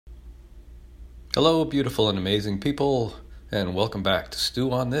Hello, beautiful and amazing people, and welcome back to Stew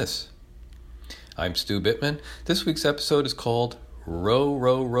on This. I'm Stu Bittman. This week's episode is called Row,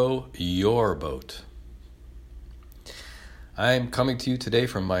 Row, Row Your Boat. I'm coming to you today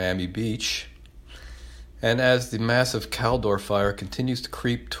from Miami Beach, and as the massive Caldor fire continues to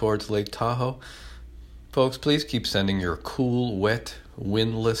creep towards Lake Tahoe, folks, please keep sending your cool, wet,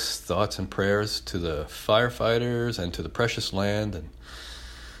 windless thoughts and prayers to the firefighters and to the precious land and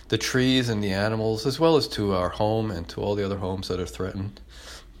the trees and the animals, as well as to our home and to all the other homes that are threatened.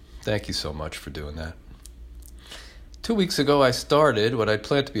 Thank you so much for doing that. 2 weeks ago, I started what I'd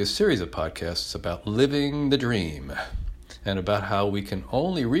planned to be a series of podcasts about living the dream and about how we can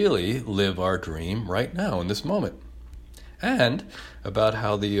only really live our dream right now in this moment. And about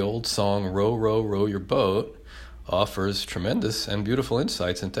how the old song, Row, Row, Row Your Boat, offers tremendous and beautiful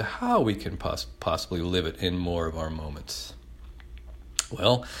insights into how we can possibly live it in more of our moments.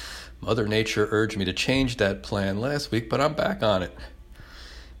 Well, Mother Nature urged me to change that plan last week, but I'm back on it.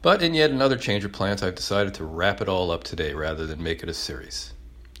 But in yet another change of plans, I've decided to wrap it all up today rather than make it a series.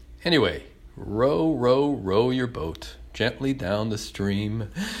 Anyway, row, row, row your boat gently down the stream.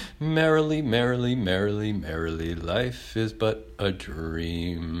 Merrily, merrily, merrily, merrily, life is but a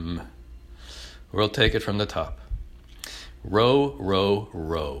dream. We'll take it from the top. Row, row,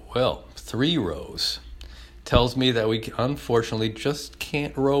 row. Well, 3 rows. Tells me that we unfortunately just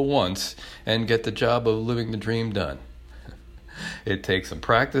can't row once and get the job of living the dream done. It takes some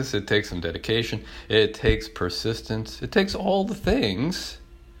practice, it takes some dedication, it takes persistence, it takes all the things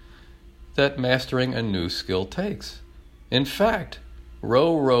that mastering a new skill takes. In fact,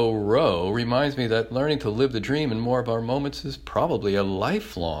 row, row, row reminds me that learning to live the dream in more of our moments is probably a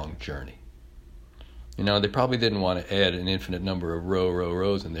lifelong journey. You know, they probably didn't want to add an infinite number of row, row,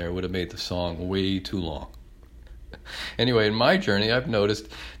 rows in there. It would have made the song way too long. Anyway, in my journey, I've noticed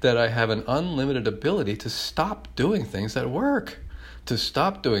that I have an unlimited ability to stop doing things that work, to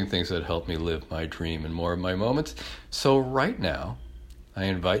stop doing things that help me live my dream in more of my moments. So right now, I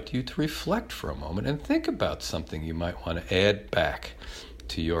invite you to reflect for a moment and think about something you might want to add back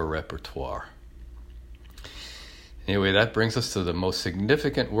to your repertoire. Anyway, that brings us to the most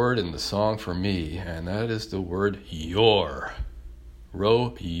significant word in the song for me, and that is the word your.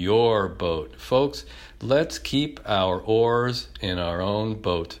 Row your boat. Folks, let's keep our oars in our own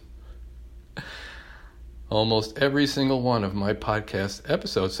boat. Almost every single one of my podcast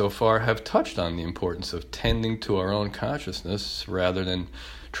episodes so far have touched on the importance of tending to our own consciousness rather than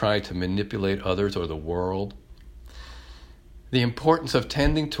trying to manipulate others or the world. The importance of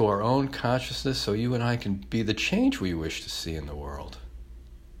tending to our own consciousness so you and I can be the change we wish to see in the world.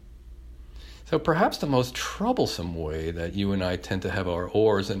 So perhaps the most troublesome way that you and I tend to have our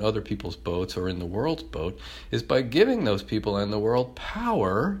oars in other people's boats or in the world's boat is by giving those people and the world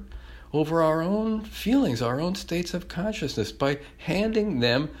power over our own feelings, our own states of consciousness, by handing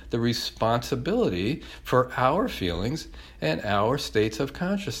them the responsibility for our feelings and our states of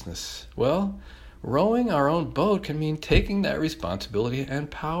consciousness. Well, rowing our own boat can mean taking that responsibility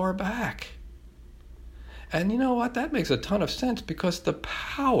and power back. And you know what? That makes a ton of sense because the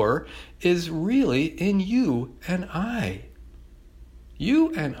power is really in you and I.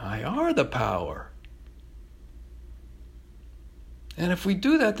 You and I are the power. And if we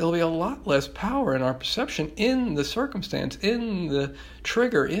do that, there'll be a lot less power in our perception, in the circumstance, in the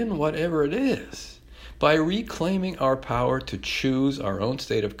trigger, in whatever it is. By reclaiming our power to choose our own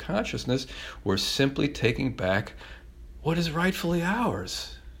state of consciousness, we're simply taking back what is rightfully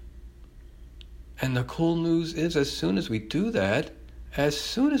ours. And the cool news is, as soon as we do that, as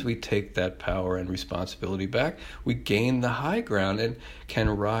soon as we take that power and responsibility back, we gain the high ground and can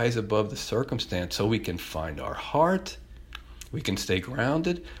rise above the circumstance so we can find our heart, we can stay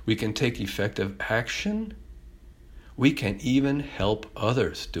grounded, we can take effective action, we can even help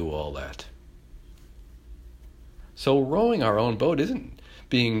others do all that. So rowing our own boat isn't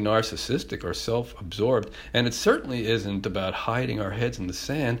being narcissistic or self-absorbed, and it certainly isn't about hiding our heads in the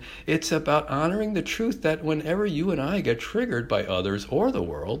sand. It's about honoring the truth that whenever you and I get triggered by others or the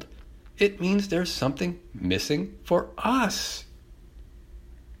world, it means there's something missing for us.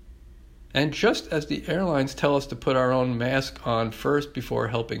 And just as the airlines tell us to put our own mask on first before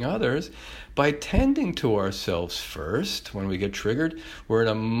helping others, by tending to ourselves first when we get triggered, we're in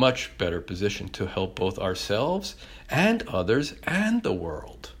a much better position to help both ourselves and others and the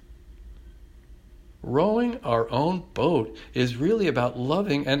world. Rowing our own boat is really about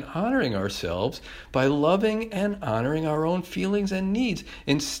loving and honoring ourselves by loving and honoring our own feelings and needs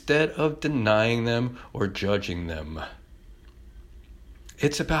instead of denying them or judging them.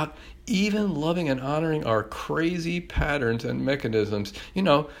 It's about even loving and honoring our crazy patterns and mechanisms.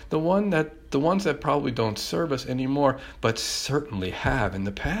 The ones that probably don't serve us anymore, but certainly have in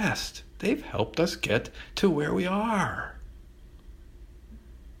the past. They've helped us get to where we are.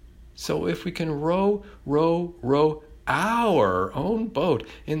 So if we can row our own boat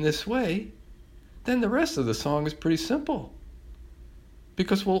in this way, then the rest of the song is pretty simple.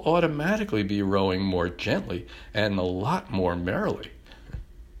 Because we'll automatically be rowing more gently and a lot more merrily.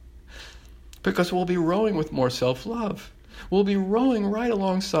 Because we'll be rowing with more self-love. We'll be rowing right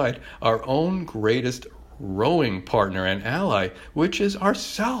alongside our own greatest rowing partner and ally, which is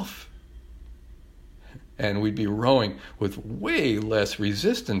ourself. And we'd be rowing with way less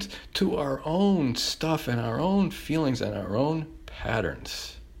resistance to our own stuff and our own feelings and our own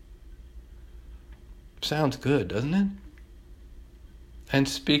patterns. Sounds good, doesn't it? And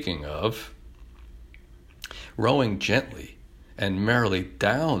speaking of, rowing gently and merrily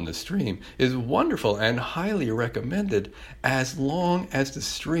down the stream is wonderful and highly recommended as long as the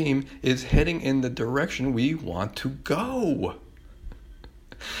stream is heading in the direction we want to go.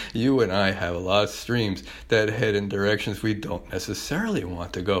 You and I have a lot of streams that head in directions we don't necessarily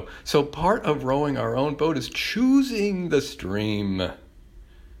want to go. So part of rowing our own boat is choosing the stream.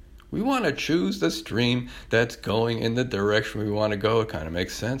 We want to choose the stream that's going in the direction we want to go. It kind of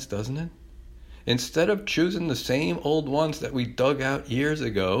makes sense, doesn't it? Instead of choosing the same old ones that we dug out years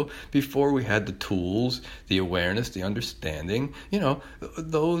ago before we had the tools, the awareness, the understanding,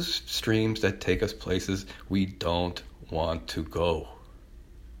 those streams that take us places we don't want to go.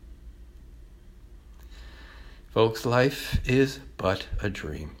 Folks, life is but a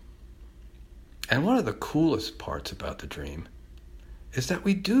dream. And one of the coolest parts about the dream is that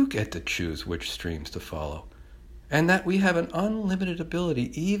we do get to choose which streams to follow, and that we have an unlimited ability,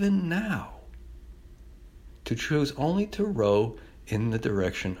 even now, to choose only to row in the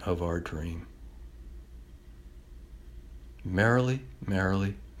direction of our dream. Merrily,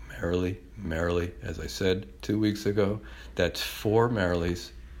 merrily, merrily, merrily, as I said 2 weeks ago, that's 4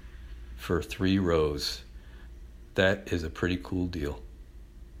 merrilies for 3 rows. That is a pretty cool deal.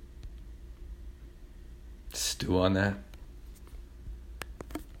 Stew on that.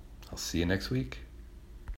 I'll see you next week.